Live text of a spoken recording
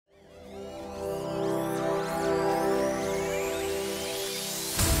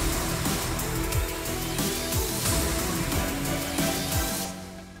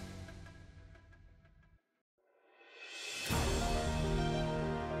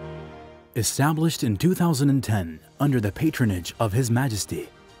Established in 2010 under the patronage of His Majesty,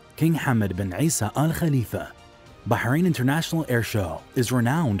 King Hamad bin Isa Al Khalifa, Bahrain International Airshow is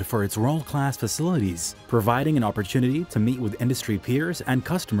renowned for its world-class facilities, providing an opportunity to meet with industry peers and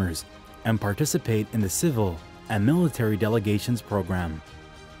customers and participate in the civil and military delegations program.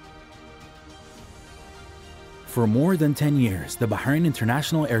 For more than 10 years, the Bahrain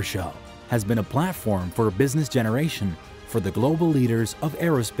International Airshow has been a platform for business generation for the global leaders of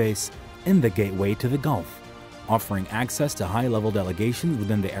aerospace in the gateway to the Gulf, offering access to high-level delegations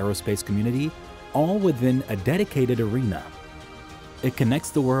within the aerospace community, all within a dedicated arena. It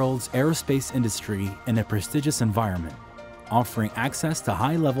connects the world's aerospace industry in a prestigious environment, offering access to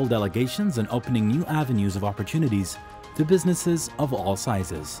high-level delegations and opening new avenues of opportunities to businesses of all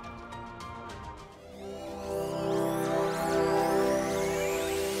sizes.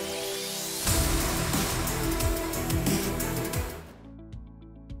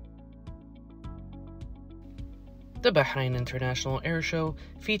 The Bahrain International Airshow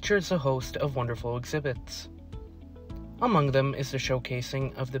features a host of wonderful exhibits. Among them is the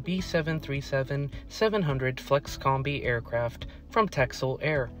showcasing of the B737-700 Flex Combi aircraft from Texel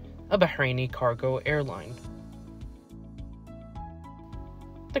Air, a Bahraini cargo airline.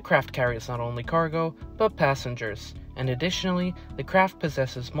 The craft carries not only cargo, but passengers, and additionally, the craft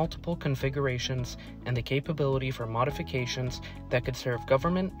possesses multiple configurations and the capability for modifications that could serve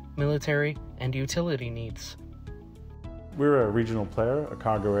government, military, and utility needs. We're a regional player, a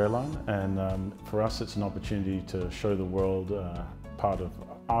cargo airline, and for us it's an opportunity to show the world part of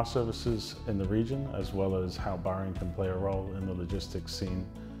our services in the region, as well as how Bahrain can play a role in the logistics scene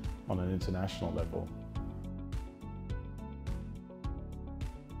on an international level.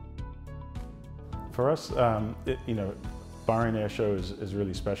 For us, Bahrain Airshow is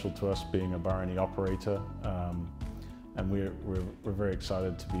really special to us, being a Bahraini operator. And we're very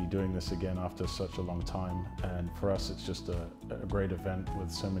excited to be doing this again after such a long time. And for us, it's just a great event with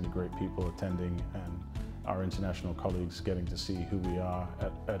so many great people attending and our international colleagues getting to see who we are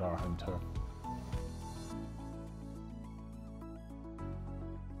at our home turf.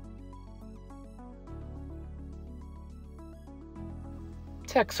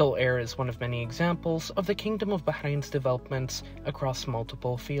 Texel Air is one of many examples of the Kingdom of Bahrain's developments across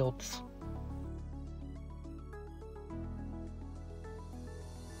multiple fields.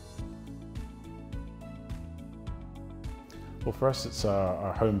 Well, for us, it's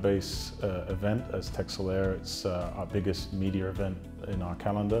our home base event as Texel Air. It's our biggest media event in our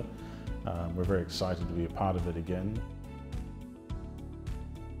calendar. We're very excited to be a part of it again.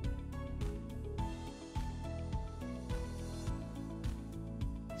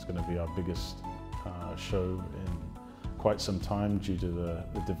 It's going to be our biggest show in quite some time due to the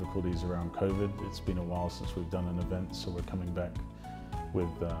difficulties around COVID. It's been a while since we've done an event, so we're coming back with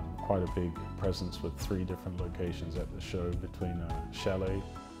quite a big presence with 3 different locations at the show, between a chalet,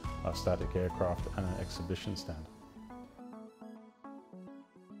 a static aircraft and an exhibition stand.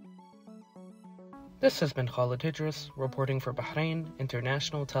 This has been Khalid Idris reporting for Bahrain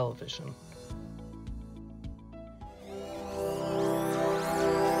International Television.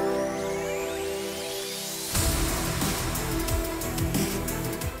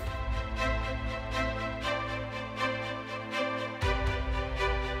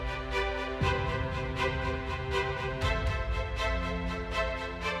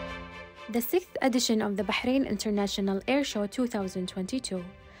 The 6th edition of the Bahrain International Airshow 2022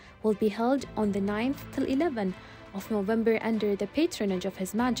 will be held on the 9th till 11th of November under the patronage of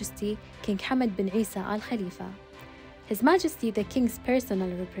His Majesty King Hamad bin Isa Al Khalifa. His Majesty the King's personal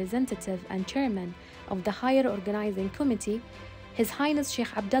representative and chairman of the higher organizing committee, His Highness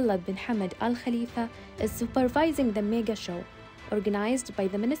Sheikh Abdullah bin Hamad Al Khalifa, is supervising the mega show organized by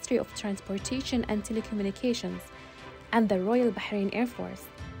the Ministry of Transportation and Telecommunications and the Royal Bahrain Air Force.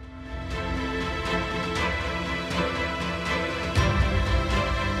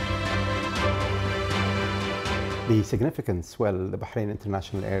 The significance, well, the Bahrain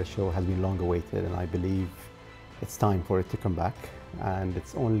International Airshow has been long awaited, and I believe it's time for it to come back. And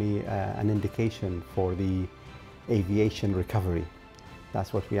it's only an indication for the aviation recovery.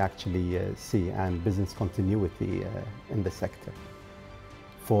 That's what we actually see, and business continuity in the sector.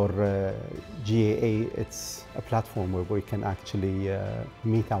 For GAA, it's a platform where we can actually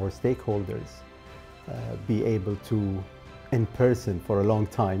meet our stakeholders, be able to, in person for a long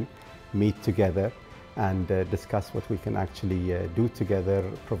time, meet together and discuss what we can actually do together,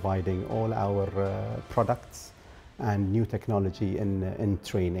 providing all our products and new technology in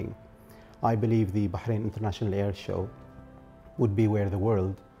training. I believe the Bahrain International Airshow would be where the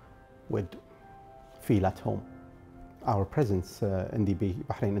world would feel at home. our presence in the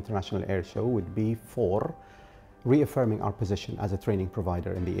Bahrain International Air Show would be for reaffirming our position as a training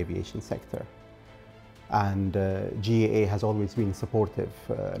provider in the aviation sector. And GAA has always been supportive,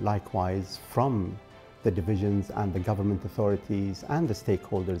 likewise, from the divisions and the government authorities and the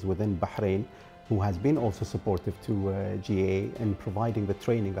stakeholders within Bahrain, who has been also supportive to GAA in providing the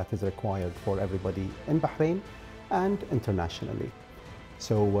training that is required for everybody in Bahrain and internationally.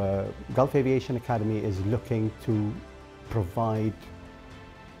 So Gulf Aviation Academy is looking to provide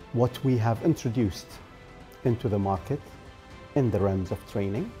what we have introduced into the market in the realms of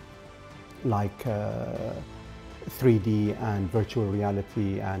training, like 3D and virtual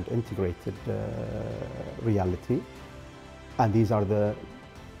reality and integrated reality. And these are the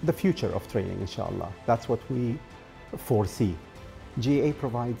future of training, inshallah. That's what we foresee. GAA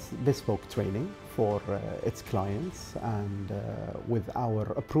provides bespoke training for its clients, and with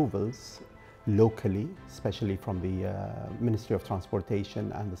our approvals locally, especially from the Ministry of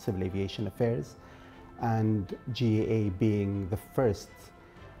Transportation and the Civil Aviation Affairs, and GAA being the first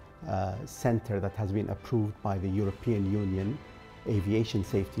center that has been approved by the European Union Aviation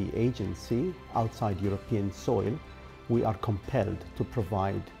Safety Agency outside European soil, we are compelled to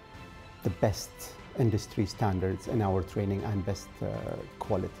provide the best industry standards in our training and best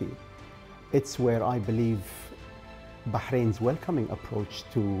quality. It's where I believe Bahrain's welcoming approach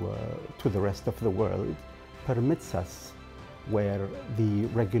to the rest of the world permits us, where the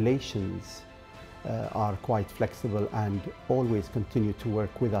regulations are quite flexible and always continue to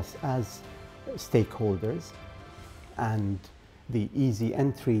work with us as stakeholders, and the easy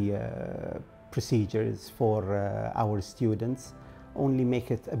entry procedures for our students only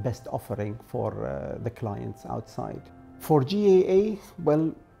make it a best offering for the clients outside. For GAA,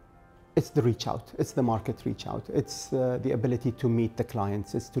 well, it's the reach out, it's the market reach out, it's the ability to meet the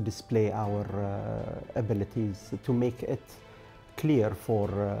clients, it's to display our abilities, to make it clear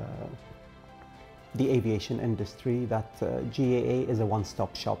for the aviation industry that GAA is a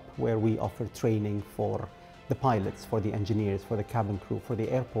one-stop shop where we offer training for the pilots, for the engineers, for the cabin crew, for the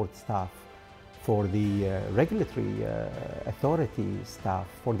airport staff, for the regulatory authority staff,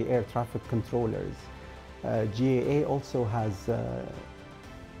 for the air traffic controllers. GAA also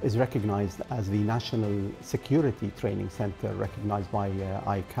is recognized as the National Security Training Center, recognized by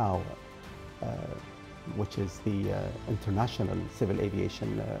ICAO, which is the International Civil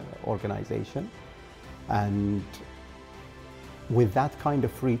Aviation Organization. And with that kind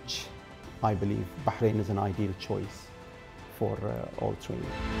of reach, I believe Bahrain is an ideal choice for all training.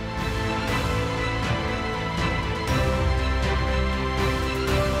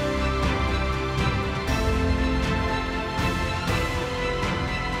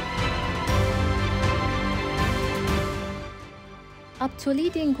 Up to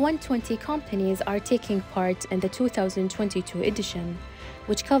leading 120 companies are taking part in the 2022 edition,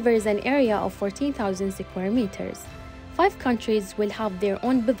 which covers an area of 14,000 square meters. 5 countries will have their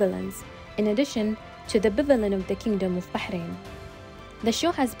own pavilions, in addition to the pavilion of the Kingdom of Bahrain. The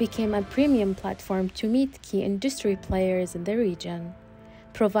show has become a premium platform to meet key industry players in the region,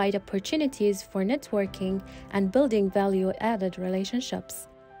 provide opportunities for networking and building value-added relationships.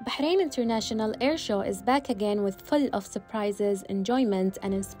 Bahrain International Air Show is back again with full of surprises, enjoyment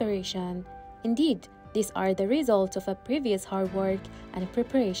and inspiration. Indeed, these are the result of a previous hard work and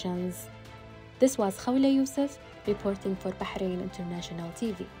preparations. This was Khawla Youssef reporting for Bahrain International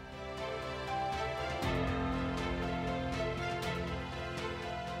TV.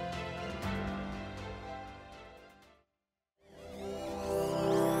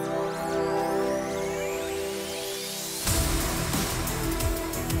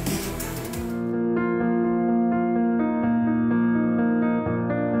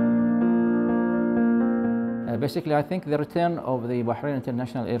 Basically, I think the return of the Bahrain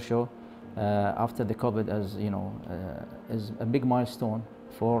International Air Show after the COVID, as you know, is a big milestone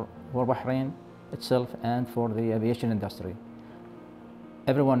for Bahrain itself and for the aviation industry.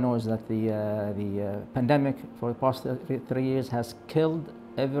 Everyone knows that the pandemic for the past 3 years has killed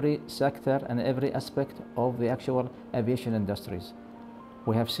every sector and every aspect of the actual aviation industries.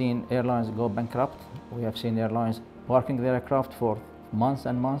 We have seen airlines go bankrupt. We have seen airlines parking their aircraft for months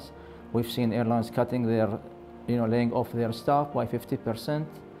and months. We've seen airlines cutting their, laying off their staff by 50%,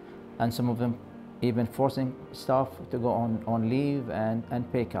 and some of them even forcing staff to go on leave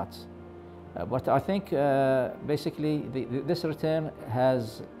and pay cuts. But I think basically this return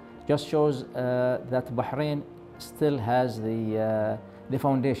just shows that Bahrain still has the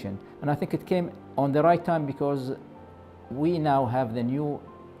foundation, and I think it came on the right time because we now have the new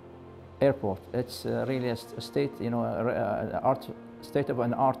airport. It's really a state,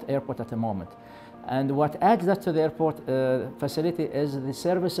 state-of-an-art airport at the moment. And what adds that to the airport facility is the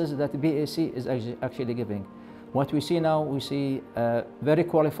services that BAC is actually giving. What we see now, we see very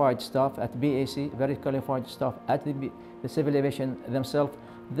qualified staff at BAC, very qualified staff at the civil aviation themselves.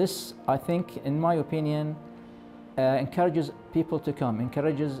 This, I think, in my opinion, encourages people to come,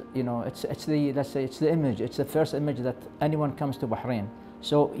 encourages, you know, it's the, let's say, it's the image, it's the first image that anyone comes to Bahrain.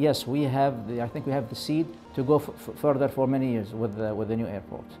 So yes, we have I think we have the seed to go further for many years with the new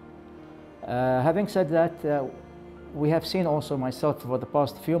airport. Having said that, we have seen also myself for the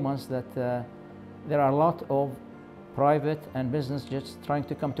past few months that there are a lot of private and business jets trying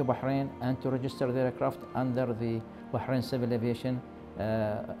to come to Bahrain and to register their aircraft under the Bahrain Civil Aviation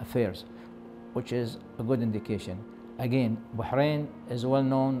Affairs, which is a good indication. Again, Bahrain is well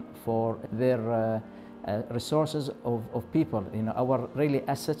known for their resources of people. You know, our really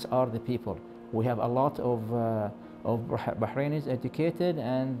assets are the people. We have a lot of Bahrainis educated,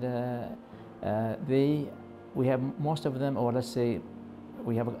 and we have most of them, or let's say,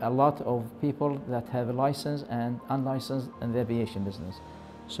 we have a lot of people that have a license and unlicensed in the aviation business.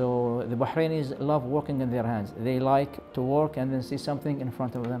 So the Bahrainis love working in their hands. They like to work and then see something in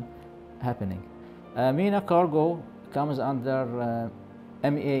front of them happening. MENA Cargo comes under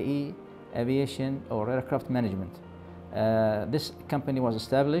MAE Aviation or Aircraft Management. This company was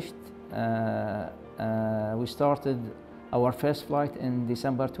established. We started our first flight in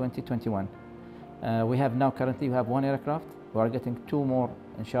December 2021. We have now currently one aircraft. We are getting 2 more,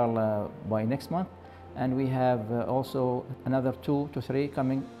 inshallah, by next month. And we have also another 2 to 3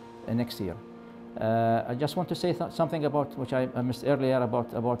 coming next year. I just want to say something about, which I missed earlier,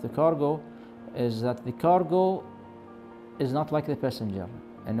 about the cargo, is that the cargo is not like the passenger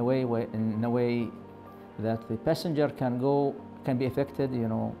in a way that the passenger can be affected, you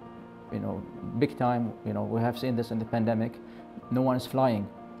know, big time. You know, we have seen this in the pandemic. No one is flying.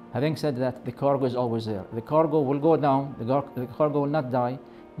 Having said that, the cargo is always there. The cargo will go down. The cargo will not die,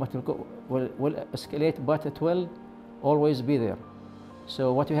 but will escalate, but it will always be there.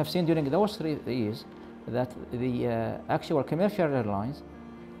 So what we have seen during those 3 years, that the actual commercial airlines,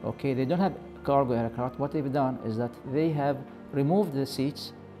 okay, they don't have cargo aircraft. What they've done is that they have removed the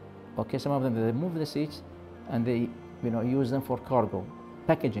seats. Okay, some of them, they remove the seats and they, use them for cargo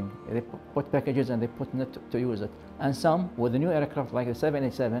packaging. They put packages and they put it to use it. And some, with the new aircraft like the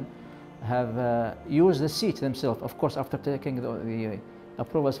 787, have used the seats themselves. Of course, after taking the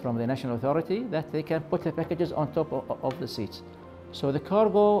approvals from the national authority, that they can put the packages on top of the seats. So the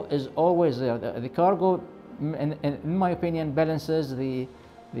cargo is always there. The cargo, in my opinion, balances the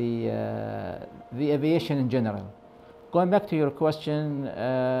aviation in general. Going back to your question,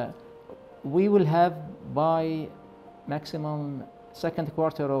 we will have by maximum second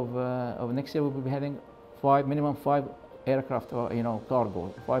quarter of next year, we will be having minimum five aircraft, or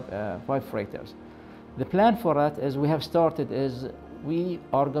cargo, five freighters. The plan for that is we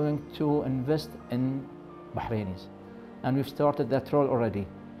are going to invest in Bahrainis, and we've started that role already.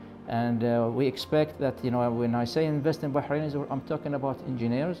 And we expect that, when I say invest in Bahrainis, I'm talking about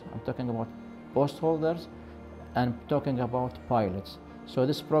engineers, I'm talking about post holders, and I'm talking about pilots. So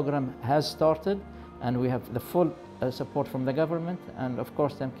this program has started, and we have the full support from the government, and of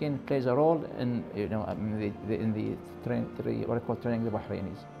course Tamkeen plays a role in training the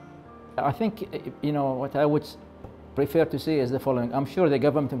Bahrainis. I think what I would prefer to see is the following. I'm sure the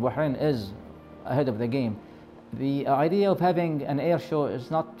government of Bahrain is ahead of the game. The idea of having an air show is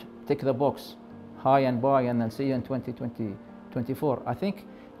not tick the box, high and buy, and then see you in 2024. I think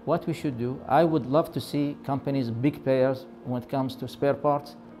what we should do, I would love to see companies, big players, when it comes to spare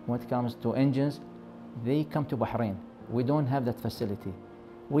parts, when it comes to engines, they come to Bahrain. We don't have that facility.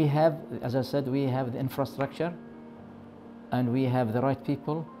 We have, as I said, we have the infrastructure and we have the right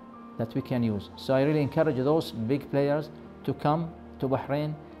people that we can use. So I really encourage those big players to come to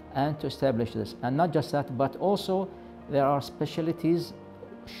Bahrain and to establish this. And not just that, but also there are specialties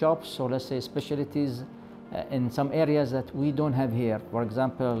shops, or let's say specialties in some areas that we don't have here. For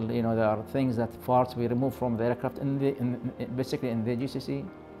example, there are things that parts we remove from the aircraft basically in the GCC,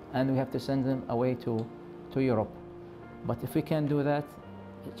 and we have to send them away to Europe. But if we can do that,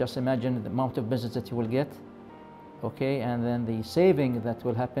 just imagine the amount of business that you will get, okay, and then the saving that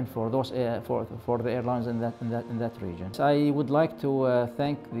will happen for those for the airlines in that region. So I would like to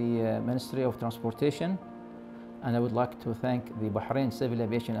thank the Ministry of Transportation, and I would like to thank the Bahrain Civil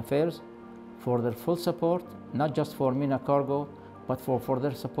Aviation Affairs for their full support, not just for MENA Cargo, but for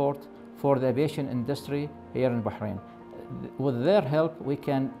their support for the aviation industry here in Bahrain. With their help, we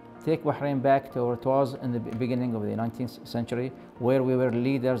can take Bahrain back to where it was in the beginning of the 19th century, where we were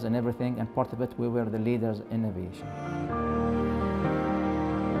leaders in everything, and part of it, we were the leaders in aviation.